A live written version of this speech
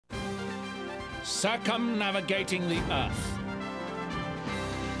circumnavigating the Earth,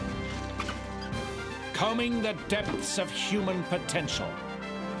 combing the depths of human potential.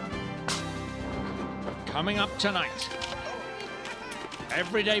 Coming up tonight,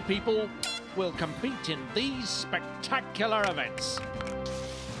 everyday people will compete in these spectacular events,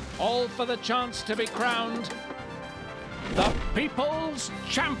 all for the chance to be crowned the People's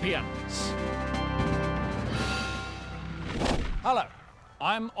Champions. Hello,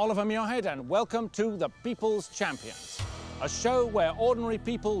 I'm Oliver Muirhead, and welcome to the People's Champions, a show where ordinary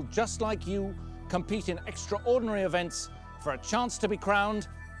people just like you compete in extraordinary events for a chance to be crowned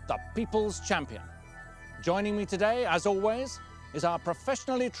the People's Champion. Joining me today, as always, is our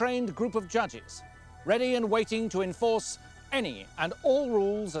professionally trained group of judges, ready and waiting to enforce any and all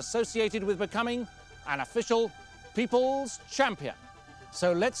rules associated with becoming an official People's Champion.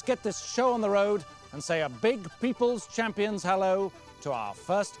 So let's get this show on the road and say a big People's Champions hello to our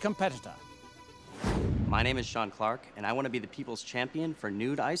first competitor. My name is Sean Clark, and I want to be the People's Champion for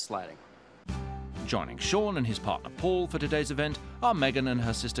nude ice sliding. Joining Sean and his partner Paul for today's event are Megan and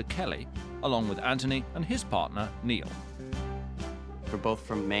her sister Kelly, along with Anthony and his partner Neil. We're both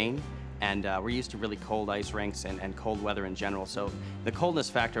from Maine, and we're used to really cold ice rinks and cold weather in general, so the coldness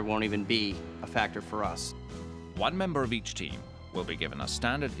factor won't even be a factor for us. One member of each team will be given a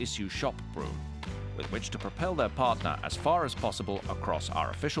standard issue shop broom with which to propel their partner as far as possible across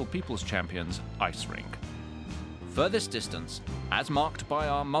our official People's Champions ice rink. Furthest distance, as marked by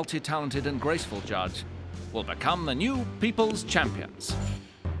our multi-talented and graceful judge, will become the new People's Champions.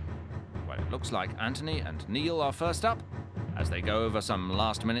 Well, it looks like Anthony and Neil are first up as they go over some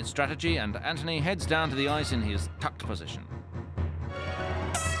last-minute strategy, and Anthony heads down to the ice in his tucked position.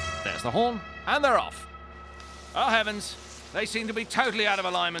 There's the horn, and they're off. Oh heavens, they seem to be totally out of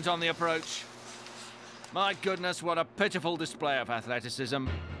alignment on the approach. My goodness, what a pitiful display of athleticism.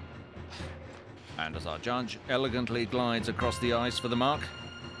 And as our judge elegantly glides across the ice for the mark,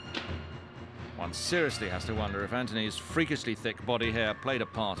 one seriously has to wonder if Anthony's freakishly thick body hair played a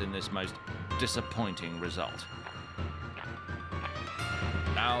part in this most disappointing result.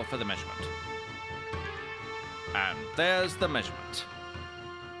 Now for the measurement. And there's the measurement.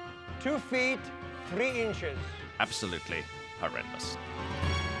 2 feet, 3 inches. Absolutely horrendous.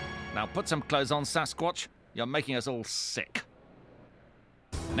 Now put some clothes on, Sasquatch. You're making us all sick.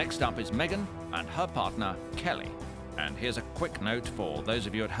 Next up is Megan and her partner, Kelly. And here's a quick note for those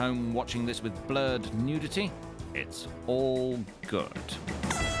of you at home watching this with blurred nudity. It's all good.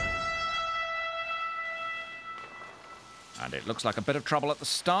 And it looks like a bit of trouble at the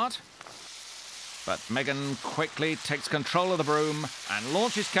start. But Megan quickly takes control of the broom and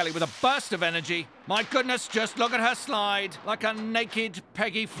launches Kelly with a burst of energy. My goodness, just look at her slide, like a naked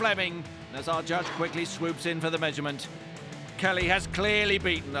Peggy Fleming, as our judge quickly swoops in for the measurement. Kelly has clearly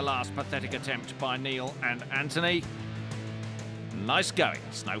beaten the last pathetic attempt by Neil and Anthony. Nice going,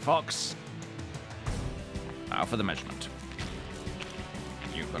 Snow Fox. Now for the measurement.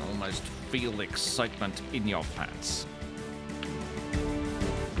 You can almost feel the excitement in your pants.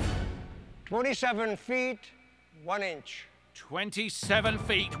 27 feet, 1 inch. 27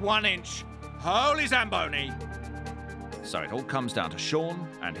 feet, 1 inch. Holy Zamboni! So it all comes down to Sean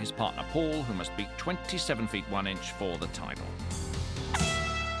and his partner Paul, who must beat 27 feet, 1 inch for the title.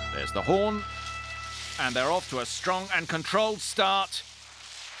 There's the horn, and they're off to a strong and controlled start.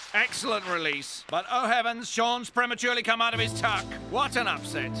 Excellent release, but oh heavens, Sean's prematurely come out of his tuck. What an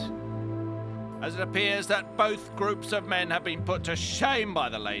upset! As it appears that both groups of men have been put to shame by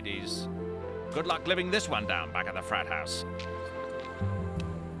the ladies. Good luck living this one down back at the frat house.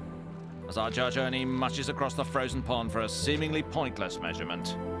 As our judge Ernie mushes across the frozen pond for a seemingly pointless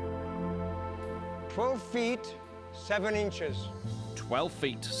measurement. 12 feet, 7 inches. 12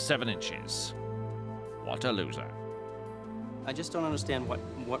 feet, 7 inches. What a loser. I just don't understand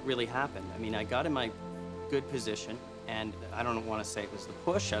what really happened. I mean, I got in my good position, and I don't want to say it was the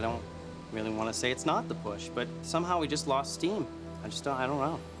push. I don't really want to say it's not the push, but somehow we just lost steam. I don't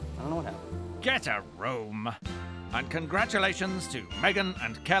know. I don't know what happened. Get a room. And congratulations to Megan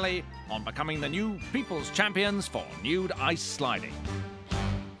and Kelly on becoming the new People's Champions for nude ice sliding.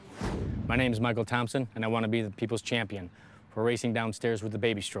 My name is Michael Thompson, and I want to be the People's Champion for racing downstairs with the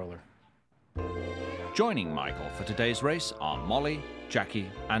baby stroller. Joining Michael for today's race are Molly,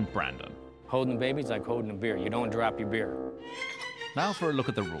 Jackie, and Brandon. Holding the baby's like holding a beer. You don't drop your beer. Now for a look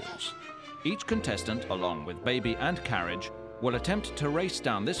at the rules. Each contestant, along with baby and carriage, will attempt to race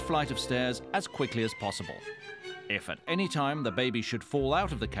down this flight of stairs as quickly as possible. If at any time the baby should fall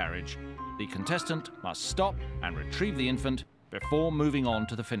out of the carriage, the contestant must stop and retrieve the infant before moving on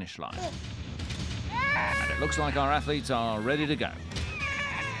to the finish line. And it looks like our athletes are ready to go.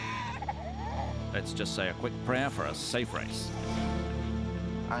 let's just say a quick prayer for a safe race.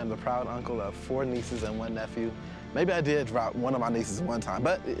 I am the proud uncle of 4 nieces and 1 nephew. Maybe I did drop one of my nieces one time,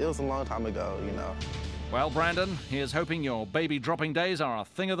 but it was a long time ago, you know. Well, Brandon, here's hoping your baby dropping days are a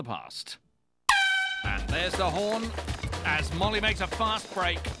thing of the past. And there's the horn as Molly makes a fast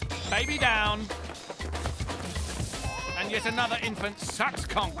break. Baby down. And yet another infant sucks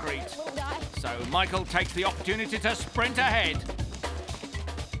concrete. So Michael takes the opportunity to sprint ahead.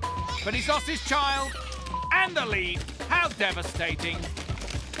 But he's lost his child and the lead. How devastating.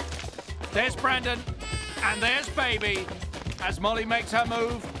 There's Brandon and there's baby as Molly makes her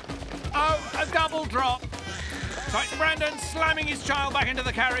move. Oh, a double drop. So it's Brandon slamming his child back into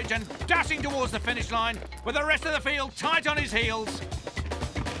the carriage and dashing towards the finish line with the rest of the field tight on his heels.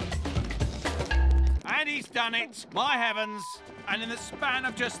 And he's done it, my heavens. And in the span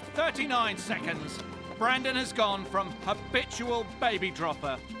of just 39 seconds, Brandon has gone from habitual baby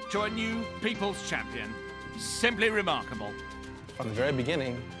dropper to a new people's champion. Simply remarkable. From the very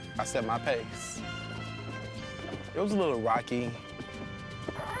beginning, I set my pace. It was a little rocky.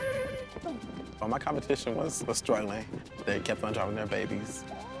 But my competition was struggling. They kept on dropping their babies.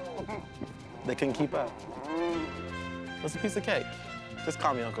 They couldn't keep up. It was a piece of cake. Just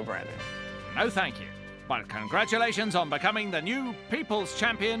call me Uncle Brandon. No, thank you. But congratulations on becoming the new people's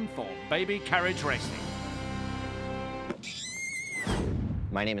champion for baby carriage racing.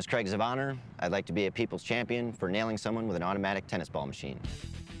 My name is Craig Zavaner. I'd like to be a people's champion for nailing someone with an automatic tennis ball machine.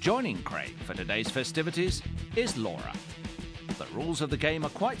 Joining Craig for today's festivities is Laura. The rules of the game are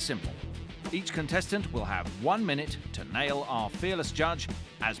quite simple. Each contestant will have 1 minute to nail our fearless judge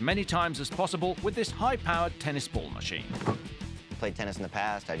as many times as possible with this high-powered tennis ball machine. I've played tennis in the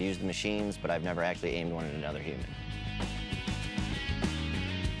past, I've used the machines, but I've never actually aimed one at another human.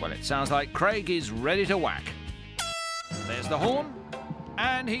 Well, it sounds like Craig is ready to whack. There's the horn,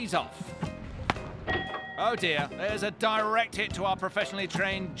 and he's off. Oh dear, there's a direct hit to our professionally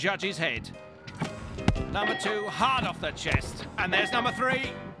trained judge's head. Number 2, hard off the chest. And there's number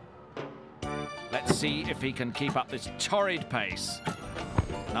 3. Let's see if he can keep up this torrid pace.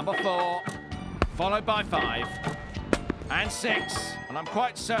 Number 4, followed by 5, and 6. And I'm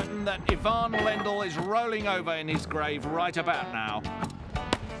quite certain that Ivan Lendl is rolling over in his grave right about now.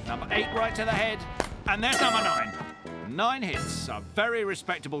 Number 8 right to the head, and there's number 9. 9 hits, a very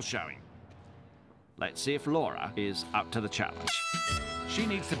respectable showing. Let's see if Laura is up to the challenge. She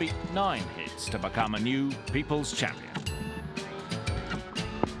needs to beat 9 hits to become a new people's champion.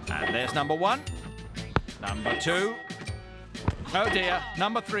 And there's number 1. Number 2. Oh dear,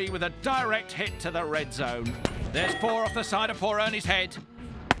 number 3 with a direct hit to the red zone. There's 4 off the side of poor Ernie's head.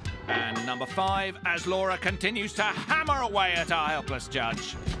 And number 5 as Laura continues to hammer away at our helpless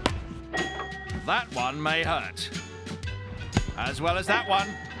judge. That one may hurt. As well as that one.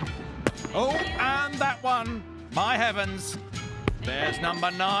 Oh, and that one. My heavens. There's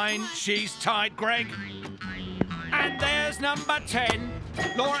number 9. She's tied, Greg. And there's number 10.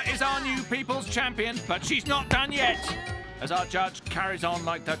 Laura is our new people's champion, but she's not done yet, as our judge carries on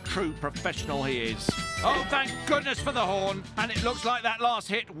like the true professional he is. Oh, thank goodness for the horn, and it looks like that last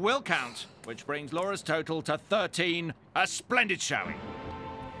hit will count, which brings Laura's total to 13. A splendid showing.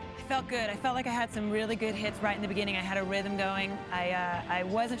 I felt good. I felt like I had some really good hits right in the beginning. I had a rhythm going. I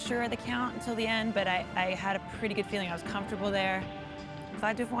wasn't sure of the count until the end, but I had a pretty good feeling. I was comfortable there.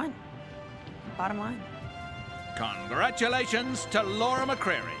 Glad to have won. Bottom line. Congratulations to Laura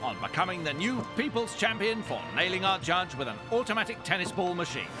McCreary on becoming the new people's champion for nailing our judge with an automatic tennis ball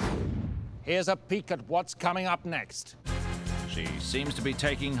machine. Here's a peek at what's coming up next. She seems to be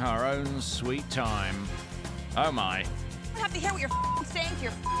taking her own sweet time. Oh my. I have to hear what you're saying to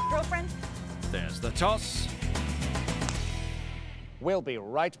your girlfriend. There's the toss. We'll be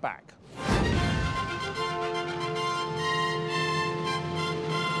right back.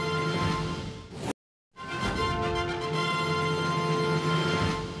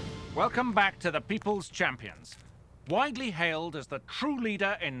 Welcome back to the People's Champions, widely hailed as the true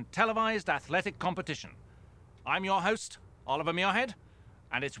leader in televised athletic competition. I'm your host, Oliver Muirhead,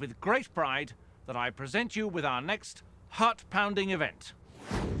 and it's with great pride that I present you with our next heart-pounding event.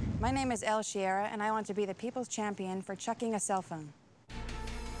 My name is Elle Sierra, and I want to be the People's Champion for chucking a cell phone.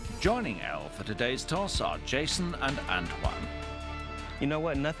 Joining Elle for today's toss are Jason and Antoine. You know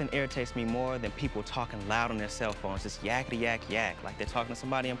what? Nothing irritates me more than people talking loud on their cell phones, just yakety yak yak, like they're talking to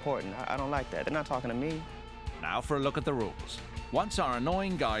somebody important. I don't like that. They're not talking to me. Now for a look at the rules. Once our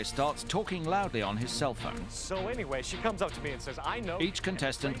annoying guy starts talking loudly on his cell phone, so anyway, she comes up to me and says, I know. Each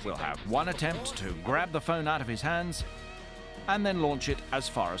contestant will have 1 attempt to grab the phone out of his hands and then launch it as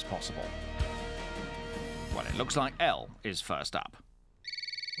far as possible. Well, it looks like Elle is first up.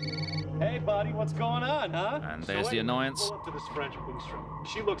 Hey, buddy, what's going on, huh? And there's the annoyance. Pull up to this French booster.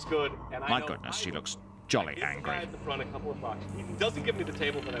 She looks good, and My goodness, she looks jolly angry. At the front a couple of bucks. He doesn't give me the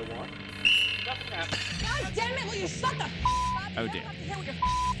table that I want. Nothing happens. God damn it, will you shut the up? Oh dear. I don't have to hear what you're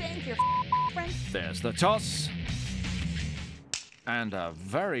saying to your friends. There's the toss. And a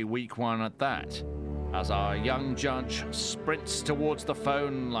very weak one at that, as our young judge sprints towards the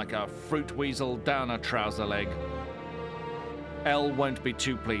phone like a fruit weasel down a trouser leg. Elle won't be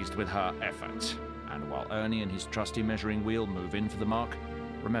too pleased with her effort. And while Ernie and his trusty measuring wheel move in for the mark,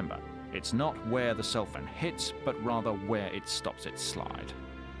 remember, it's not where the cell phone hits, but rather where it stops its slide.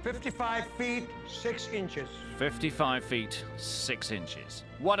 55 feet, 6 inches. 55 feet, 6 inches.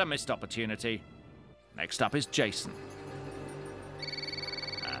 What a missed opportunity. Next up is Jason.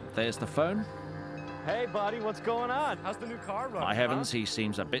 And there's the phone. Hey, buddy, what's going on? How's the new car running? My heavens, he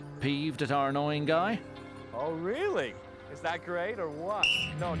seems a bit peeved at our annoying guy. Oh, really? Is that great or what?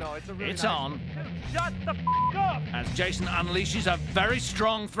 No, it's a really It's nice on. Shut the up! As Jason unleashes a very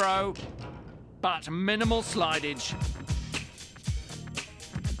strong throw, but minimal slidage.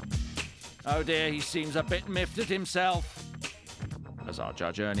 Oh dear, he seems a bit miffed at himself. As our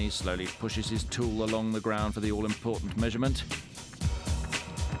judge Ernie slowly pushes his tool along the ground for the all-important measurement.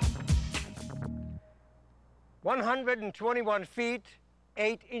 121 feet,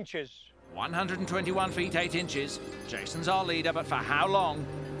 8 inches. 121 feet, 8 inches. Jason's our leader, but for how long?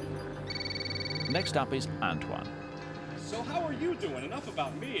 Next up is Antoine. So how are you doing? Enough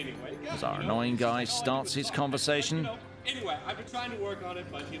about me, anyway. Yeah, As our annoying guy starts his conversation. Anyway, I've been trying to work on it,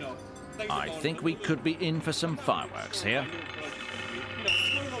 but, I think we could be in for some fireworks here.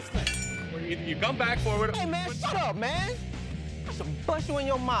 It's one of those things where either you come back forward... Hey, man, shut up, man. I should bust you in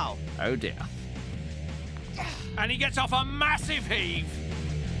your mouth. Oh, dear. And he gets off a massive heave.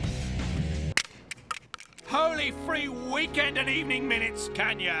 Holy free weekend and evening minutes,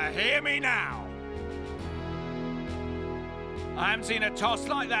 can you hear me now? I haven't seen a toss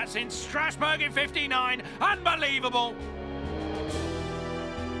like that since Strasbourg in '59. Unbelievable.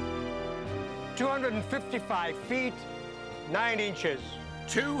 255 feet, 9 inches.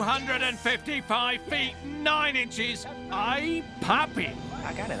 255 feet, 9 inches. Aye, puppy.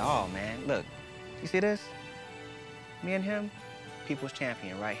 I got it all, man. Look, you see this? Me and him, people's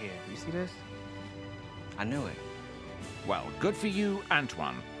champion right here. You see this? I knew it. Well, good for you,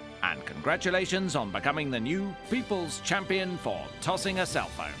 Antoine. And congratulations on becoming the new People's Champion for tossing a cell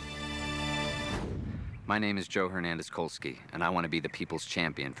phone. My name is Joe Hernandez-Kolsky, and I want to be the People's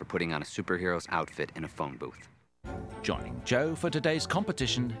Champion for putting on a superhero's outfit in a phone booth. Joining Joe for today's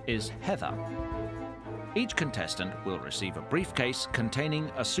competition is Heather. Each contestant will receive a briefcase containing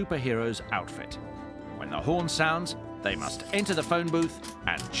a superhero's outfit. When the horn sounds, they must enter the phone booth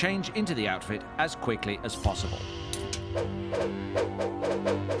and change into the outfit as quickly as possible.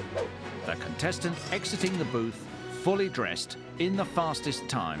 The contestant exiting the booth, fully dressed, in the fastest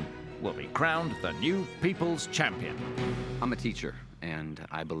time, will be crowned the new People's Champion. I'm a teacher, and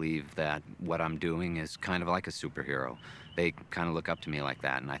I believe that what I'm doing is kind of like a superhero. They kind of look up to me like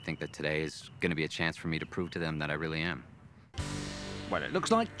that, and I think that today is going to be a chance for me to prove to them that I really am. Well, it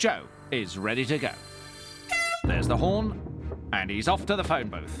looks like Joe is ready to go. There's the horn, and he's off to the phone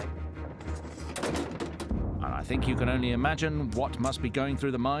booth. And I think you can only imagine what must be going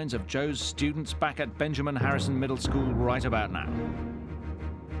through the minds of Joe's students back at Benjamin Harrison Middle School right about now.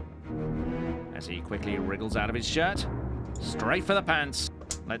 As he quickly wriggles out of his shirt, straight for the pants.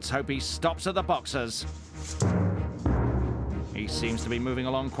 Let's hope he stops at the boxers. He seems to be moving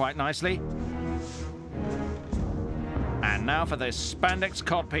along quite nicely. And now for this spandex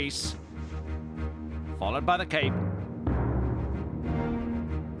codpiece, followed by the cape.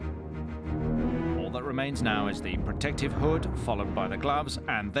 All that remains now is the protective hood, followed by the gloves,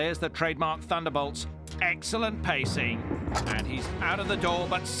 and there's the trademark Thunderbolts. Excellent pacing. And he's out of the door,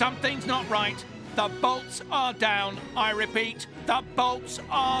 but something's not right. The bolts are down. I repeat, the bolts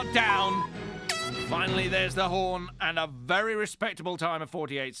are down. Finally, there's the horn, and a very respectable time of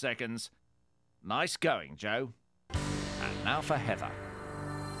 48 seconds. Nice going, Joe. And now for Heather.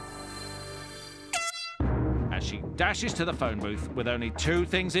 As she dashes to the phone booth with only two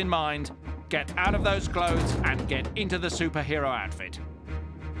things in mind: get out of those clothes and get into the superhero outfit.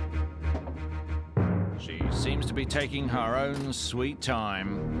 She seems to be taking her own sweet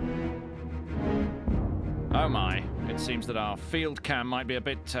time. Oh my, it seems that our field cam might be a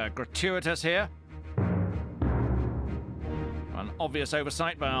bit gratuitous here. An obvious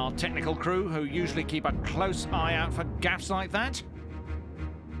oversight by our technical crew, who usually keep a close eye out for gaffes like that.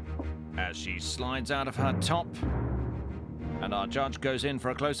 As she slides out of her top, and our judge goes in for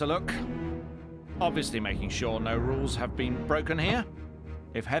a closer look, obviously making sure no rules have been broken here.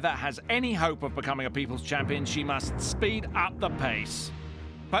 If Heather has any hope of becoming a people's champion, she must speed up the pace.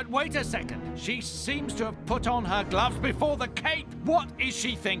 But wait a second, she seems to have put on her gloves before the cape. What is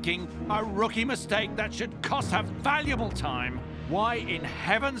she thinking? A rookie mistake that should cost her valuable time. Why in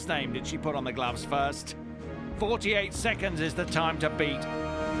heaven's name did she put on the gloves first? 48 seconds is the time to beat.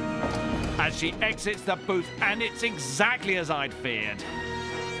 As she exits the booth, and it's exactly as I'd feared.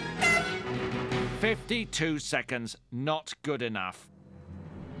 52 seconds, not good enough.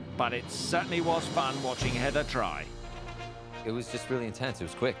 But it certainly was fun watching Heather try. It was just really intense. It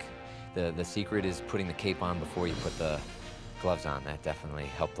was quick. The secret is putting the cape on before you put the gloves on. That definitely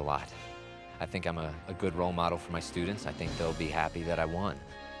helped a lot. I think I'm a good role model for my students. I think they'll be happy that I won.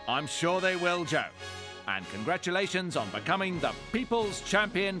 I'm sure they will, Joe. And congratulations on becoming the People's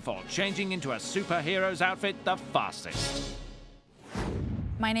Champion for changing into a superhero's outfit the fastest.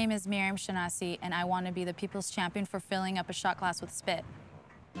 My name is Miriam Shanasi, and I want to be the People's Champion for filling up a shot glass with spit.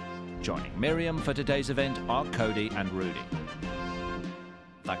 Joining Miriam for today's event are Cody and Rudy.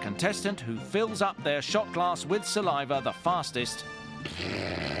 The contestant who fills up their shot glass with saliva the fastest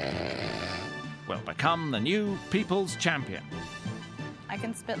will become the new People's Champion. I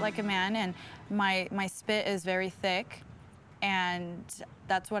can spit like a man, and my spit is very thick, and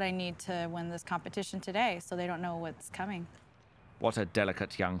that's what I need to win this competition today, so they don't know what's coming. What a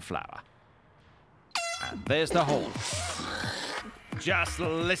delicate young flower. And there's the horn. Just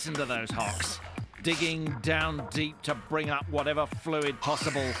listen to those hocks, digging down deep to bring up whatever fluid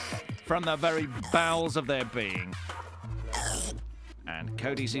possible from the very bowels of their being. And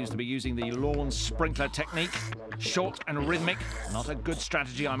Cody seems to be using the lawn sprinkler technique. Short and rhythmic, not a good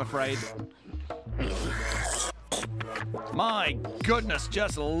strategy, I'm afraid. My goodness,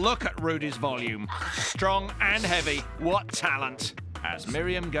 just look at Rudy's volume. Strong and heavy, what talent. As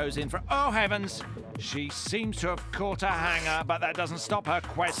Miriam goes in for, oh heavens, she seems to have caught a hanger, but that doesn't stop her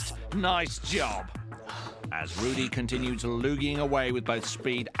quest. Nice job. As Rudy continues loogieing away with both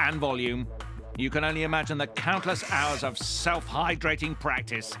speed and volume, you can only imagine the countless hours of self-hydrating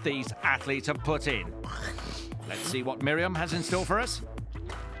practice these athletes have put in. Let's see what Miriam has in store for us.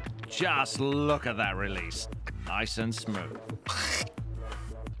 Just look at that release. Nice and smooth.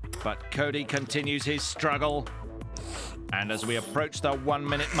 But Cody continues his struggle. And as we approach the 1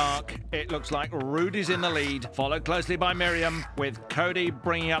 minute mark, it looks like Rudy's in the lead, followed closely by Miriam, with Cody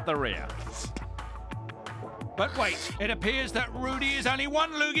bringing up the rear. But wait, it appears that Rudy is only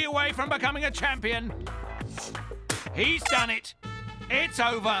one loogie away from becoming a champion. He's done it. It's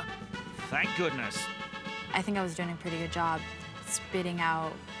over. Thank goodness. I think I was doing a pretty good job spitting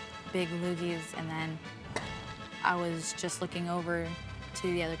out big loogies, and then I was just looking over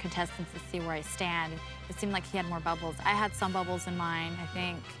to the other contestants to see where I stand. It seemed like he had more bubbles. I had some bubbles in mine, I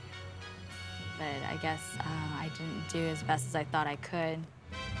think, but I guess I didn't do as best as I thought I could.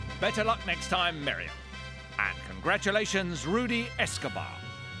 Better luck next time, Miriam. And congratulations, Rudy Escobar.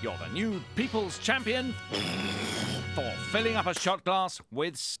 You're the new People's Champion for filling up a shot glass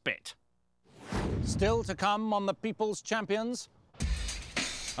with spit. Still to come on the People's Champions?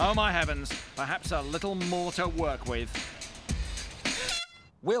 Oh my heavens, perhaps a little more to work with.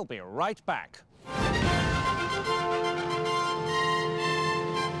 We'll be right back.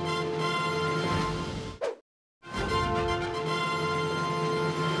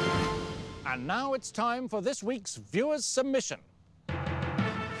 And now it's time for this week's viewer's submission.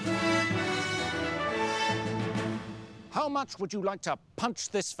 How much would you like to punch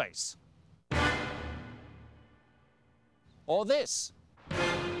this face? Or this?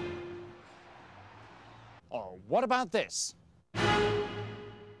 Or what about this?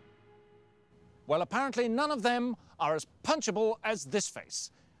 Well, apparently none of them are as punchable as this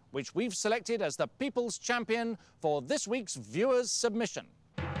face, which we've selected as the People's Champion for this week's viewer's submission.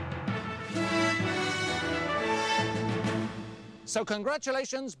 So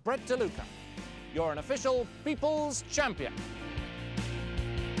congratulations, Brett DeLuca. You're an official People's Champion.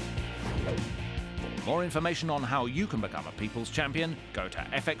 For more information on how you can become a People's Champion, go to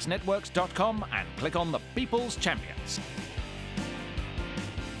fxnetworks.com and click on the People's Champions.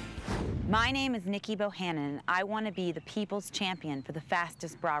 My name is Nikki Bohannon. I want to be the People's Champion for the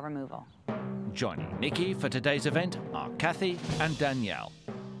fastest bra removal. Joining Nikki for today's event are Kathy and Danielle.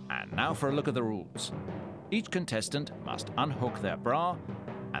 And now for a look at the rules. Each contestant must unhook their bra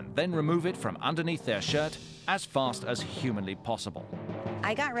and then remove it from underneath their shirt as fast as humanly possible.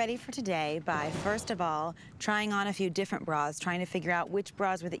 I got ready for today by, first of all, trying on a few different bras, trying to figure out which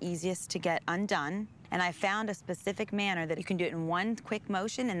bras were the easiest to get undone. And I found a specific manner that you can do it in one quick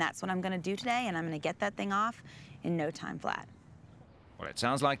motion, and that's what I'm going to do today, and I'm going to get that thing off in no time flat. Well, it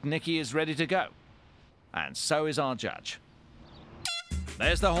sounds like Nikki is ready to go. And so is our judge.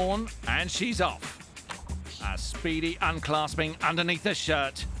 There's the horn, and she's off. A speedy unclasping underneath the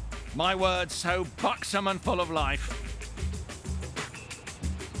shirt. My word, so buxom and full of life.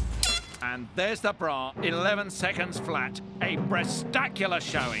 And there's the bra, 11 seconds flat. A breastacular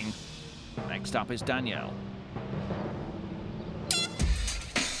showing. Next up is Danielle.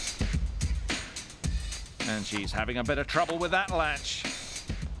 And she's having a bit of trouble with that latch.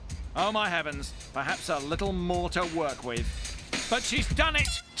 Oh my heavens, perhaps a little more to work with. But she's done it!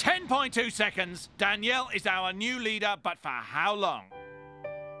 10.2 seconds. Danielle is our new leader, but for how long?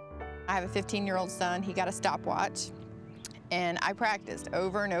 I have a 15-year-old son. He got a stopwatch. And I practiced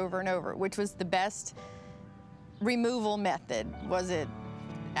over and over and over, which was the best removal method. Was it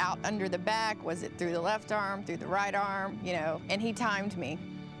out under the back? Was it through the left arm, through the right arm? You know, and he timed me.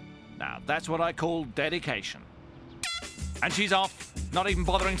 Now, that's what I call dedication. And she's off, not even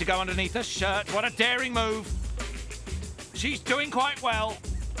bothering to go underneath the shirt. What a daring move. She's doing quite well.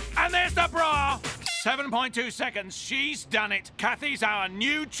 And there's the bra. 7.2 seconds. She's done it. Kathy's our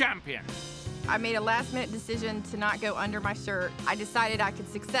new champion. I made a last-minute decision to not go under my shirt. I decided I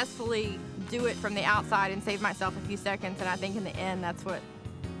could successfully do it from the outside and save myself a few seconds, and I think in the end, that's what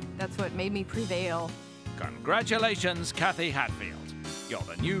made me prevail. Congratulations, Kathy Hatfield. You're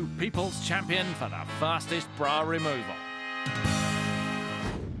the new People's Champion for the fastest bra removal.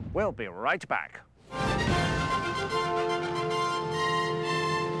 We'll be right back.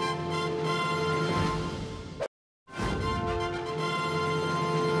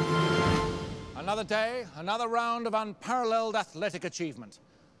 Another day, another round of unparalleled athletic achievement.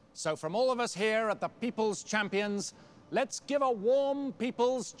 So from all of us here at the People's Champions, let's give a warm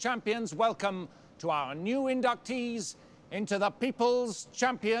People's Champions welcome to our new inductees into the People's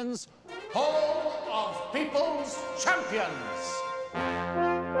Champions Hall of People's Champions.